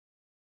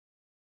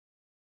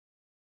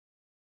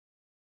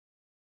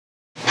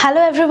Hello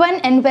everyone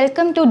and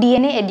welcome to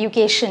DNA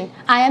Education.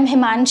 I am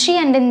Himanshi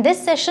and in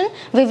this session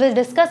we will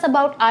discuss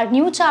about our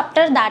new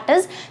chapter, that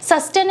is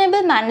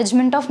Sustainable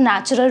Management of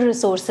Natural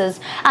Resources,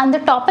 and the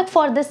topic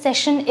for this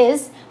session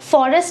is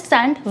Forests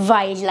and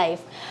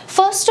Wildlife.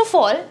 First of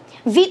all,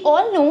 we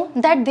all know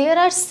that there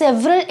are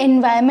several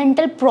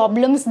environmental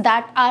problems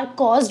that are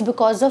caused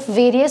because of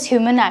various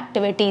human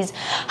activities.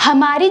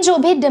 हमारी जो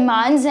भी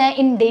demands हैं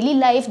in daily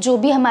life, जो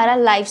भी हमारा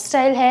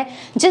lifestyle है,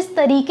 जिस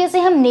तरीके से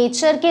हम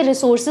nature के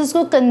resources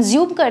को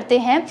consume करते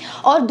हैं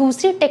और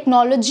दूसरी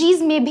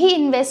technologies में भी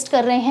invest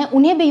कर रहे हैं,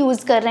 उन्हें भी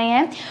use कर रहे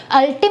हैं,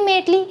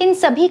 ultimately इन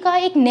सभी का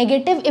एक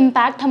negative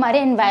impact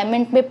हमारे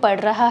environment में पड़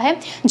रहा है,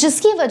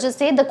 जिसकी वजह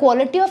से the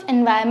quality of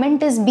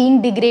environment is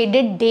being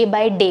degraded day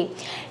by day.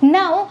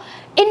 Now,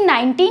 in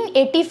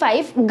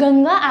 1985,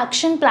 Ganga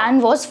Action Plan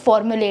was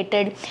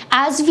formulated.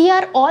 As we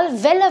are all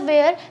well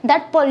aware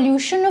that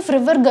pollution of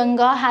river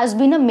Ganga has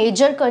been a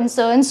major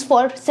concern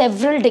for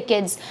several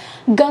decades.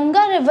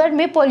 Ganga river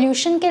में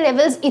pollution के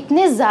levels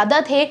इतने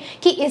ज़्यादा थे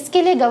कि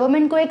इसके लिए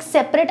government को एक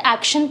सेपरेट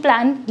एक्शन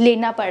प्लान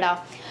लेना पड़ा.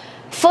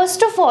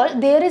 First of all,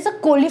 there is a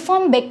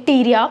coliform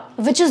bacteria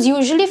which is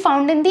usually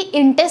found in the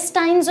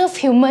intestines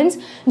of humans,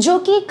 जो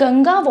कि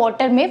गंगा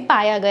वाटर में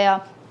पाया गया.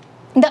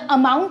 The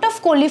amount of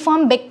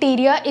coliform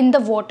bacteria in the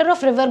water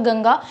of river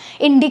Ganga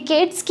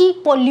indicates कि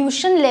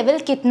pollution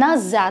level कितना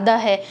ज़्यादा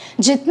है.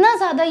 जितना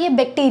ज़्यादा ये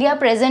bacteria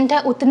present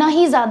है उतना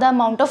ही ज़्यादा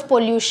amount of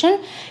pollution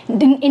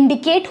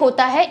indicate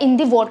होता है in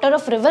the water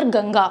of river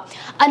Ganga.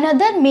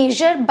 Another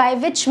measure by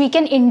which we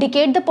can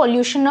indicate the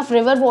pollution of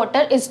river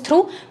water is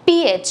through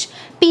pH.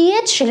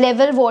 pH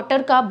level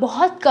water का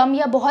बहुत कम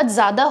या बहुत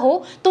ज़्यादा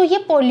हो तो ये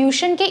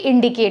पोल्यूशन के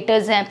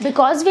इंडिकेटर्स हैं.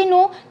 बिकॉज वी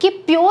नो कि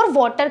प्योर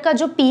वाटर का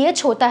जो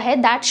pH होता है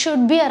that should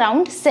be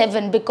around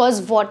 7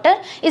 because water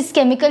is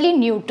chemically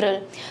neutral.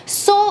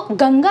 So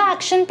Ganga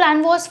action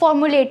plan was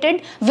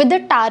formulated with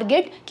the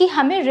target कि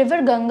हमें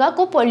रिवर गंगा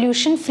को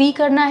पोल्यूशन फ्री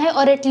करना है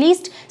और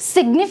एटलीस्ट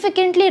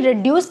सिग्निफिकेंटली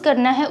रिड्यूस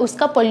करना है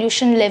उसका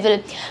pollution level.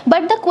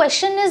 But the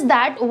question is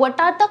that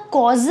what are the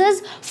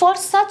causes for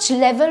such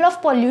level of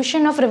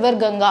pollution of river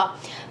Ganga.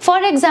 For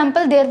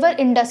example, there were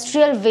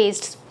industrial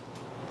wastes.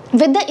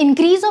 With the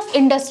increase of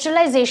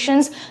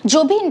industrializations,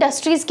 जो भी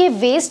industries के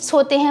wastes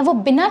होते हैं वो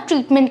बिना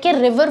treatment के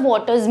river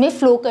waters में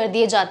flow कर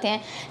दिए जाते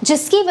हैं,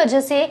 जिसकी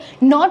वजह से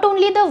not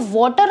only the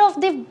water of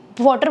the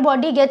water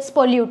body gets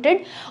polluted,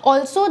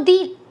 also the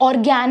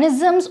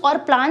organisms or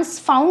plants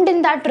found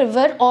in that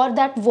river or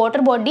that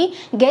water body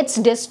gets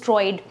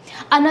destroyed.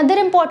 Another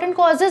important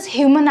cause is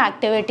human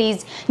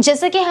activities.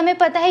 जैसे कि हमें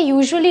पता है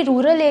usually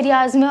rural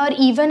areas में और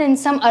even in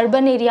some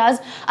urban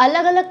areas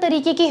अलग अलग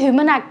तरीके की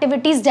human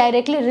activities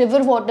directly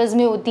river waters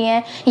में होती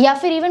हैं या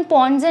फिर even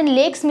ponds and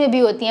lakes में भी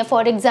होती हैं.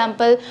 For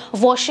example,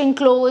 washing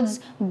clothes,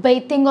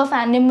 bathing of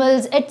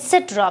animals,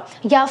 etc.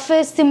 या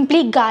फिर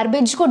simply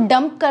garbage को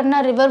dump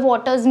करना river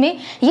waters में,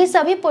 ये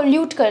सभी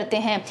पोल्यूट करते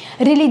हैं.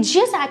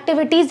 रिलीजियस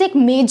एक्टिविटीज़ एक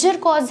मेजर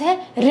कॉज है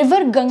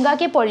रिवर गंगा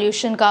के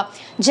पोल्यूशन का,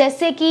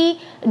 जैसे कि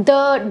द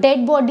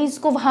डेड बॉडीज़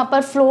को वहाँ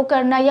पर फ्लो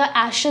करना या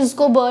एशेज़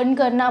को बर्न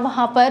करना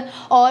वहाँ पर,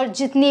 और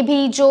जितने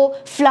भी जो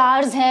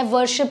फ्लावर्स हैं,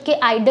 वर्शिप के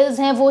आइडल्स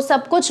हैं, वो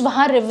सब कुछ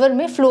वहाँ रिवर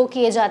में फ्लो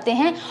किए जाते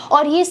हैं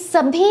और ये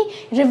सभी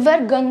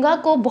रिवर गंगा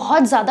को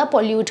बहुत ज़्यादा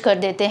पोल्यूट कर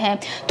देते हैं.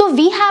 तो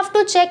वी हैव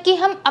टू चेक कि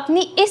हम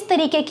अपनी इस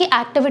तरीके की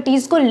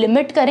एक्टिविटीज़ को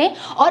लिमिट करें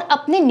और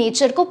अपने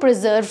नेचर को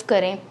प्रिजर्व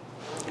करें.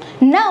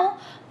 Now,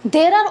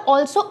 there are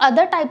also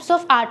other types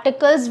of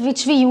articles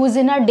which we use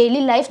in our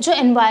daily life जो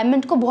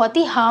environment को बहुत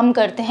ही harm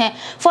करते हैं.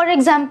 For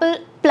example,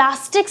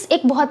 प्लास्टिक्स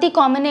एक बहुत ही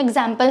कॉमन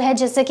एग्जाम्पल है,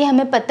 जैसे कि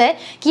हमें पता है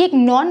कि एक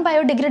नॉन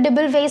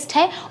बायोडिग्रेडेबल वेस्ट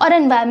है और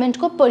एनवायरनमेंट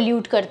को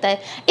पोल्यूट करता है.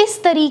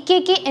 इस तरीके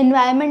के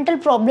एनवायरमेंटल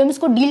प्रॉब्लम्स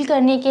को डील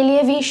करने के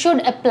लिए we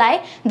should apply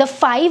the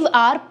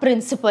 5R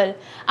principal.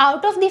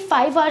 Out of the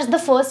 5Rs the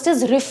first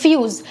is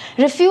refuse.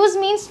 Refuse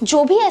means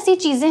जो भी ऐसी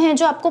चीज़ें हैं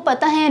जो आपको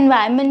पता है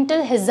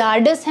एनवायरमेंटल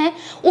हैज़ार्डस हैं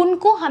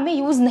उनको हमें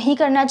यूज़ नहीं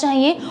करना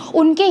चाहिए,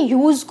 उनके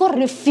यूज़ को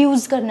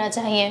रिफ्यूज़ करना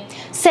चाहिए.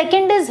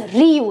 सेकेंड इज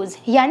रीयूज़,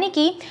 यानी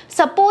कि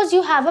suppose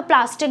you have a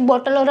plastic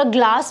bottle और अ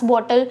ग्लास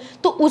बॉटल,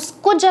 तो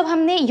उसको जब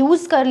हमने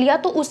यूज़ कर लिया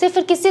तो उसे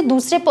फिर किसी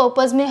दूसरे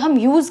पर्पज़ में हम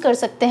यूज़ कर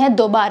सकते हैं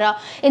दोबारा,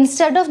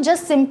 instead of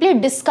just simply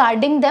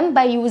discarding them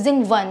by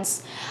using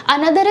once.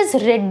 Another is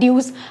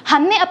reduce.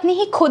 हमने अपनी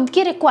ही खुद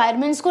की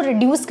रिक्वायरमेंट्स को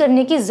रिड्यूस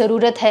करने की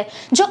ज़रूरत है.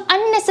 जो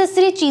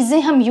अननेसेसरी चीज़ें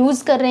हम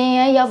यूज़ कर रहे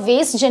हैं या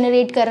वेस्ट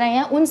जनरेट कर रहे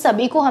हैं उन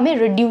सभी को हमें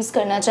रिड्यूस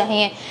करना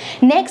चाहिए.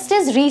 Next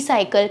is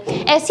recycle.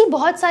 ऐसी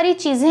बहुत सारी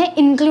चीज़ें हैं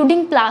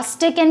इंक्लूडिंग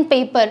प्लास्टिक एंड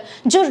पेपर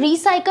जो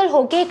रिसाइकल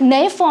होकर एक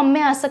नए फॉर्म में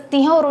आ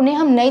सकती हैं और उन्हें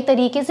हम नए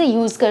तरीके से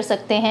यूज़ कर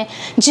सकते हैं.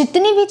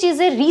 जितनी भी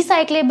चीज़ें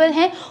रिसाइक्लेबल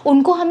हैं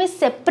उनको हमें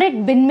सेपरेट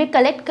बिन में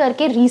कलेक्ट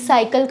करके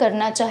रिसाइकल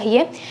करना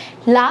चाहिए.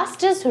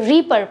 Last is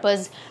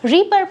रीपर्पज़.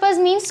 रीपर्पज़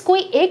मीन्स कोई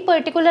एक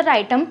पर्टिकुलर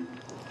आइटम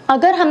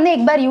अगर हमने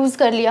एक बार यूज़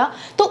कर लिया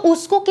तो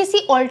उसको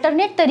किसी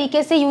ऑल्टरनेट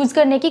तरीके से यूज़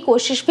करने की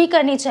कोशिश भी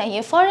करनी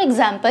चाहिए। फॉर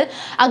एग्जाम्पल,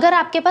 अगर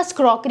आपके पास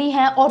क्रॉकरी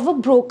है और वो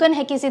ब्रोकन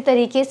है किसी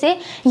तरीके से,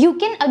 you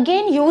can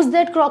again use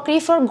that crockery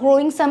for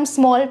growing some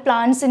small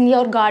plants in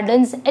your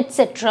gardens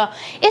etcetera.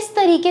 इस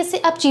तरीके से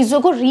आप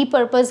चीज़ों को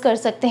रीपर्पज़ कर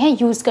सकते हैं,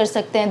 यूज़ कर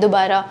सकते हैं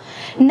दोबारा।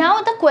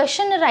 नाउ द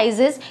क्वेश्चन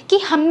अराइजेज कि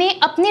हमें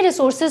अपने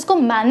रिसोर्सेज को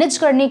मैनेज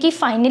करने की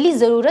फाइनली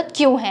ज़रूरत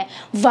क्यों है?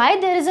 Y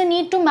there is a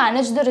need to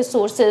manage the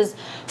resources?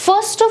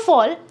 First of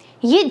all,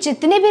 ये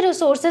जितने भी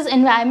रिसोर्सेज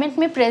एनवायरनमेंट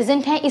में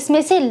प्रेजेंट हैं,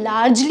 इसमें से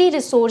लार्जली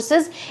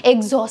रिसोर्सेज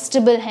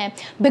एग्जॉस्टेबल हैं।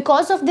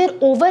 Because of their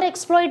over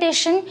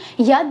exploitation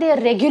या there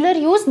regular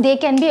use, they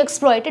can be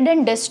exploited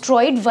and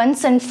destroyed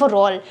once and for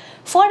all.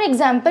 For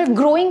example,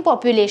 growing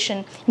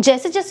population,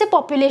 जैसे जैसे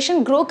पॉपुलेशन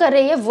ग्रो कर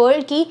रही है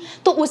वर्ल्ड की,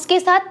 तो उसके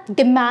साथ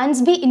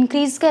डिमांड्स भी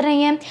इंक्रीज कर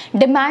रही हैं।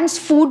 डिमांड्स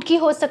फूड की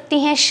हो सकती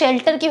हैं,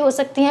 शेल्टर की हो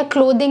सकती हैं,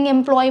 clothing,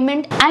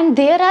 employment, and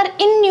there are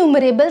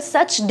innumerable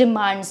such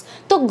demands.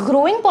 तो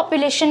ग्रोइंग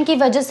पॉपुलेशन की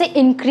वजह से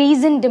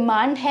इंक्रीज इन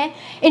डिमांड है।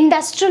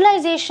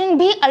 इंडस्ट्रियलाइजेशन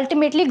भी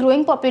अल्टीमेटली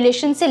ग्रोइंग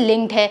पॉपुलेशन से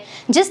लिंक्ड है।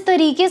 जिस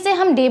तरीके से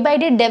हम डे बाय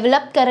डे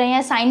डेवलप कर रहे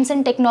हैं, साइंस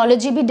एंड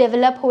टेक्नोलॉजी भी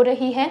डेवलप हो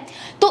रही है,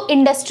 तो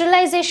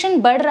इंडस्ट्रियलाइजेशन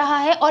बढ़ रहा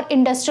है और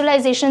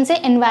इंडस्ट्रियलाइजेशन से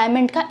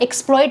एनवायरनमेंट का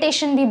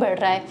एक्सप्लॉयटेशन भी बढ़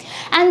रहा है।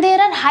 And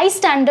there are high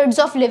standards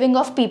of living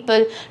of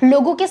people,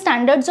 लोगों के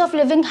स्टैंडर्ड्स ऑफ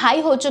लिविंग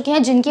हाई हो चुके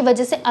हैं, जिनकी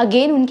वजह से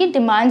अगेन उनकी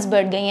डिमांड्स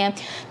बढ़ गई हैं।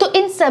 तो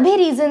इन सभी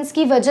रीजंस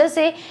की वजह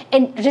से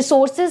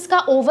रिसोर्सेज का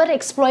ओवर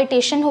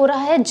एक्सप्लॉयटेशन हो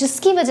रहा है,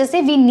 जिसकी वजह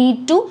से we need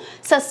to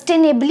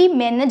sustainably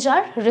manage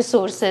our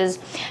resources.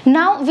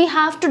 Now we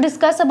have to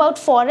discuss about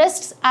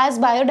forests as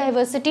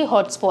biodiversity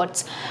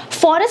hotspots.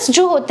 Forests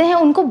जो होते हैं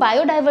उनको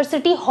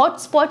biodiversity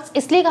hotspots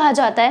इसलिए कहा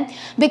जाता है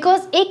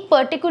because एक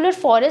particular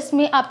forest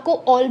में आपको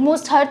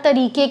almost हर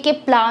तरीके के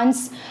plants,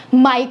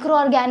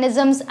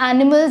 microorganisms,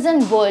 animals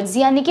and birds,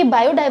 यानी कि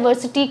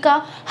biodiversity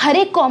का हर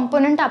एक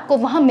component आपको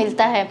वहाँ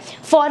मिलता है।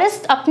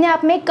 Forest अपने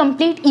आप में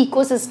complete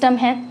ecosystem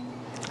है।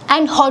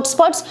 एंड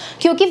हॉटस्पॉट्स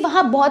क्योंकि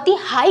वहाँ बहुत ही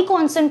हाई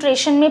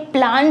कॉन्सेंट्रेशन में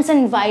plants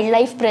and wild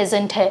life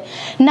present है।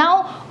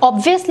 Now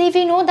obviously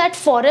we know that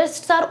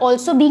forests are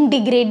also being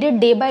degraded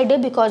day by day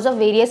because of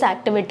various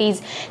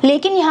activities.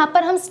 लेकिन यहाँ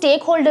पर हम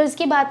स्टेक होल्डर्स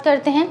की बात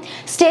करते हैं।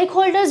 स्टेक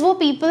होल्डर्स वो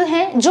पीपल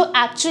हैं जो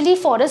एक्चुअली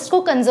फॉरेस्ट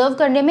को कंजर्व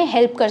करने में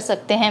हेल्प कर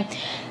सकते हैं।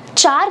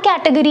 4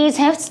 कैटेगरीज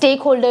हैं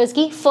स्टेक होल्डर्स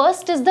की।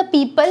 First is the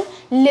people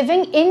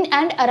living in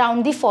and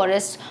around the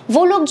forest.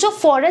 वो लोग जो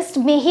फॉरेस्ट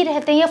में ही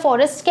रहते हैं या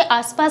फॉरेस्ट के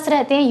आसपास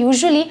रहते हैं,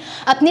 यूजुअली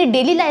अपनी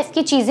डेली लाइफ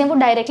की चीज़ें वो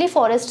डायरेक्टली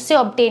फॉरेस्ट से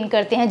ऑब्टेन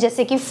करते हैं,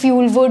 जैसे कि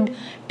फ्यूल वुड,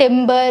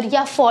 टिम्बर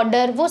या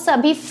फॉडर, वो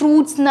सभी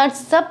फ्रूट्स, नट्स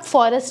सब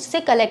फॉरेस्ट से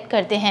कलेक्ट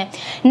करते हैं।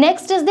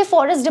 Next is the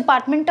forest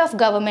department of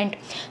government.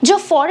 जो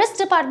फॉरेस्ट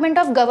डिपार्टमेंट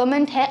ऑफ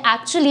गवर्नमेंट है,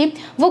 एक्चुअली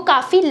वो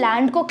काफ़ी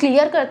लैंड को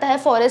क्लियर करता है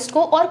फॉरेस्ट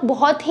को और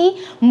बहुत ही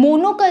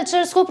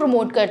मोनोकल्चर्स को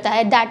प्रमोट करता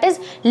है। दैट इज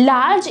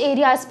लार्ज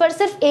एरियाज पर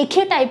सिर्फ एक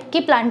ही टाइप की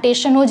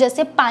प्लांटेशन हो,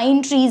 जैसे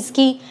पाइन ट्रीज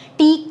की,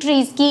 टीक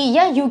ट्रीज की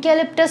या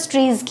यूकेलिप्टस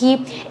ट्रीज की।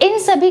 इन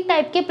सभी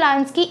टाइप के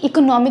प्लांट्स की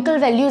इकोनॉमिकल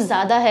वैल्यू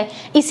ज़्यादा है,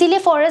 इसीलिए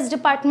फॉरेस्ट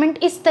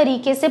डिपार्टमेंट इस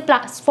तरीके से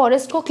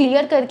फॉरेस्ट को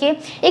क्लियर करके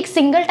एक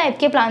सिंगल टाइप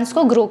के प्लांट्स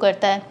को ग्रो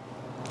करता है।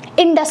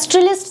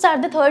 Industrialists are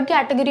the third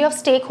category of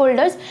stake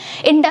holders.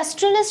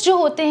 Industrialist जो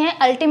होते हैं,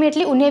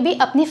 अल्टीमेटली उन्हें भी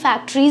अपनी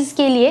फैक्ट्रीज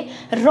के लिए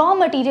रॉ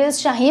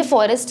मटेरियल्स चाहिए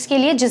फॉरेस्ट के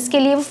लिए, जिसके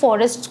लिए वो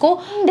फॉरेस्ट को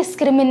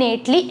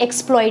डिस्क्रिमिनेटली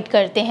एक्सप्लॉइट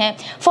करते हैं।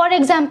 For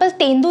example,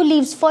 tendu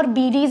leaves for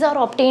bidis are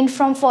obtained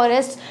from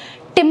forest,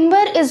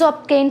 timber is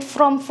obtained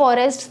from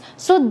forests,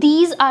 so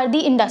these are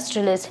the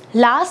industrialists.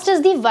 Last is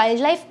the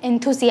wildlife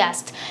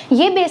enthusiast.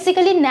 ये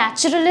basically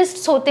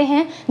naturalists होते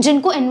हैं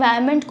जिनको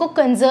environment को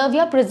conserve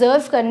या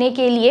preserve करने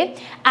के लिए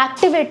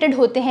activated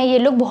होते हैं। ये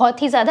लोग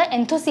बहुत ही ज़्यादा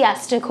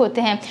enthusiastic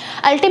होते हैं।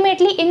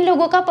 Ultimately इन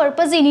लोगों का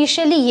purpose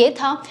initially ये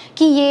था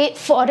कि ये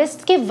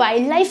forest के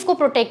wildlife को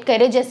protect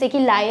करे, जैसे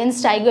कि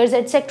lions, tigers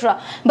etc.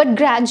 But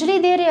gradually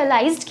they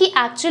realized कि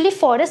actually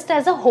forest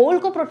as a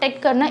whole को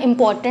protect करना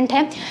important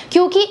है,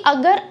 क्योंकि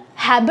अगर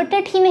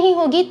हैबिटेट ही नहीं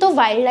होगी तो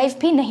वाइल्ड लाइफ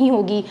भी नहीं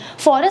होगी।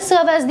 Forest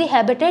serve as the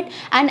habitat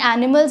and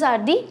animals are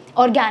the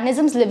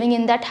organisms living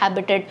in that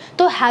habitat.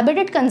 तो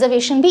हैबिटेट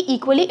कंजर्वेशन भी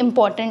इक्वली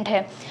इम्पॉर्टेंट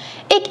है।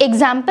 एक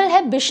एग्जाम्पल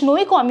है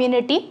Bishnoi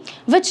community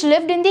which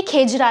lived in the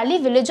Khejrali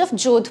village of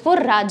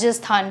Jodhpur,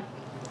 Rajasthan.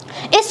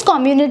 इस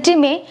कम्युनिटी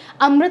में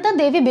अमृता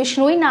देवी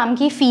बिश्नोई नाम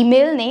की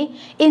फीमेल ने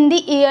इन द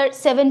ईयर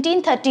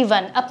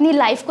 1731 अपनी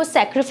लाइफ को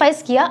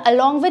सेक्रीफाइस किया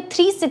along with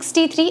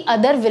 363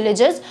 other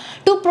villagers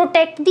to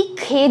protect the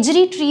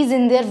Khejri trees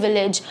in their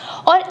village.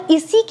 और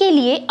इसी के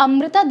लिए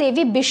Amrita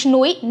Devi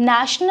Bishnoi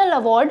national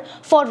award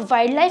for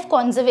wild life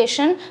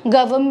conservation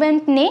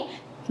government ने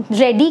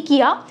रेडी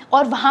किया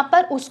और वहाँ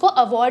पर उसको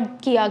अवार्ड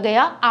किया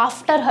गया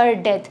आफ्टर हर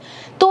डेथ।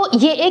 तो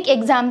ये एक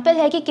एग्जाम्पल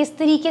है कि किस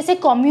तरीके से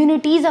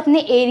कम्युनिटीज़ अपने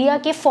एरिया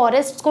के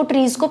फॉरेस्ट को,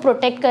 ट्रीज़ को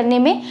प्रोटेक्ट करने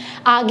में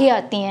आगे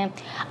आती हैं।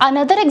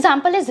 Another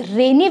example is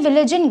rainy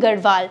village in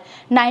Garhwal.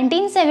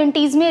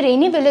 1970s में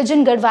रेनी विलेज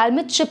इन गढ़वाल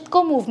में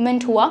चिपको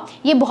मूवमेंट हुआ।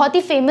 ये बहुत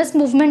ही फेमस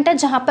मूवमेंट है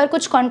जहाँ पर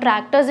कुछ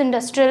कॉन्ट्रैक्टर्स,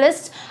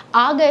 इंडस्ट्रियलिस्ट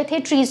आ गए थे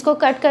ट्रीज़ को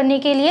कट करने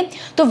के लिए,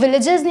 तो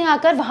विलेजर्स ने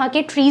आकर वहाँ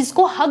के ट्रीज़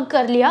को हग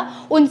कर लिया,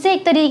 उनसे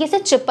एक तरीके से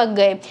चिपक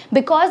गए,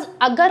 बिकॉज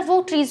अगर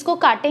वो ट्रीज़ को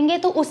काटेंगे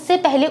तो उससे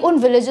पहले उन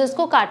विलेजर्स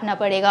को काटना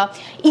पड़ेगा।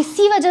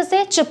 इसी वजह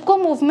से चिपको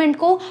मूवमेंट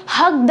को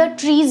हग द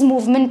ट्रीज़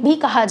मूवमेंट भी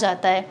कहा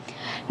जाता है।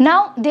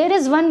 Now there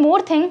is one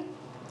more thing,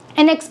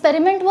 an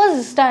experiment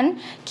was done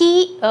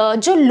कि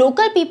जो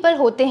लोकल पीपल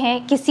होते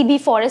हैं किसी भी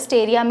फॉरेस्ट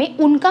एरिया में,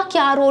 उनका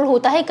क्या रोल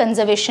होता है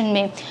कंजर्वेशन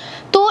में।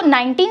 तो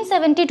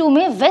 1972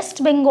 में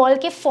वेस्ट बंगाल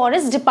के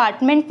फॉरेस्ट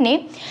डिपार्टमेंट ने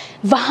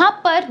वहाँ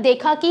पर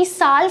देखा कि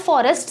साल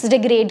फॉरेस्ट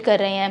डिग्रेड कर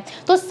रहे हैं।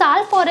 तो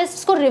साल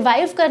फॉरेस्ट को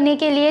रिवाइव करने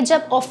के लिए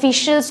जब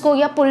ऑफिशियल्स को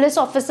या पुलिस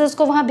ऑफिसर्स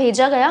को वहाँ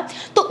भेजा गया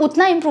तो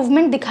उतना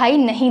इम्प्रूवमेंट दिखाई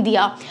नहीं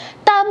दिया।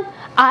 तब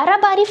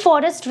आराबारी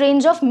forest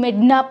range of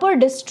Midnapore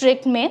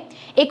district में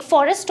एक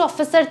फॉरेस्ट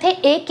ऑफिसर थे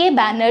A.K.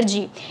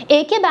 बैनर्जी।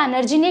 A.K.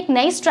 बैनर्जी ने एक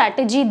नई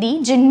स्ट्रैटेजी दी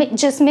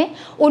जिसमें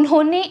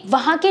उन्होंने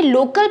वहाँ के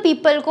लोकल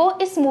पीपल को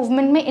इस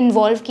मूवमेंट में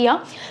इन्वॉल्व किया।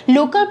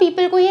 लोकल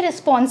पीपल को ये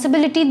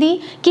रिस्पॉन्सिबिलिटी दी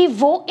कि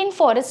वो इन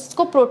फॉरेस्ट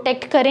को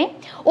प्रोटेक्ट करें।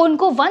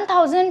 उनको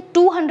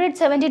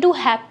 1272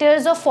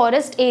 हेक्टेयर्स ऑफ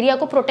फॉरेस्ट एरिया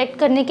को प्रोटेक्ट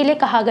करने के लिए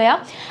कहा गया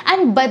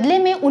एंड बदले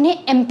में उन्हें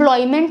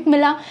एम्प्लॉयमेंट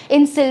मिला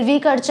इन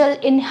silviculture,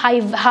 in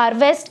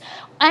harvest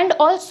and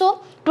also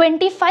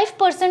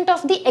 25%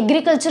 of the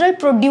agricultural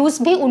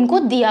produce भी उनको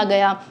दिया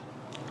गया।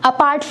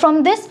 अपार्ट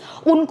फ्रॉम दिस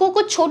उनको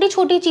कुछ छोटी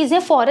छोटी चीज़ें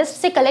फॉरेस्ट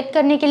से कलेक्ट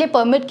करने के लिए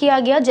परमिट किया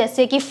गया,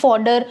 जैसे कि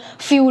fodder,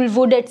 fuel,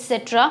 would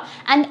etcetera.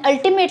 And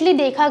ultimately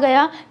देखा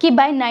गया कि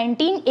बाय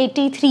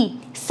 1983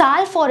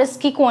 साल फॉरेस्ट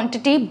की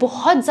क्वांटिटी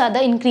बहुत ज़्यादा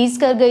इंक्रीज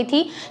कर गई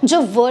थी। जो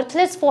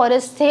वर्थलेस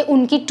फॉरेस्ट थे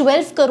उनकी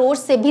 12 करोड़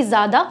से भी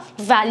ज़्यादा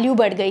वैल्यू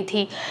बढ़ गई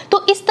थी।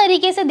 तो इस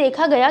तरीके से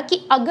देखा गया कि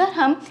अगर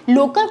हम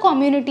लोकल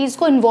कम्युनिटीज़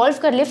को इन्वॉल्व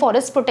कर ले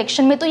फॉरेस्ट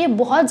प्रोटेक्शन में तो ये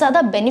बहुत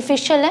ज़्यादा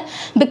बेनिफिशियल है,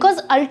 बिकॉज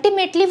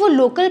अल्टीमेटली वो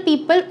लोकल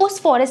पीपल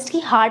उस फॉरेस्ट की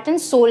हार्ट एंड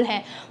सोल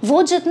है।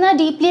 वो जितना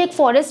डीपली एक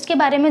फॉरेस्ट के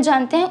बारे में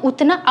जानते हैं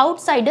उतना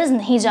आउटसाइडर्स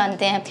नहीं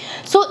जानते हैं।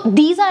 So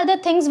these are the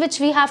things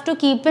which we have to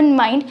keep in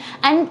mind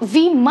and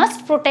we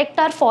must protect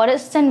our forest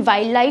and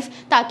wild life,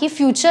 ताकि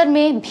फ्यूचर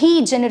में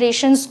भी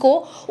जनरेशन्स को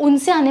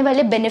उनसे आने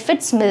वाले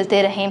बेनिफिट्स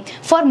मिलते रहें।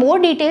 For more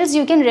details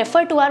you can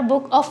refer to our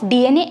book of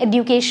DNA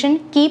education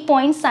की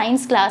point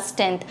science class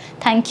 10th।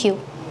 Thank you.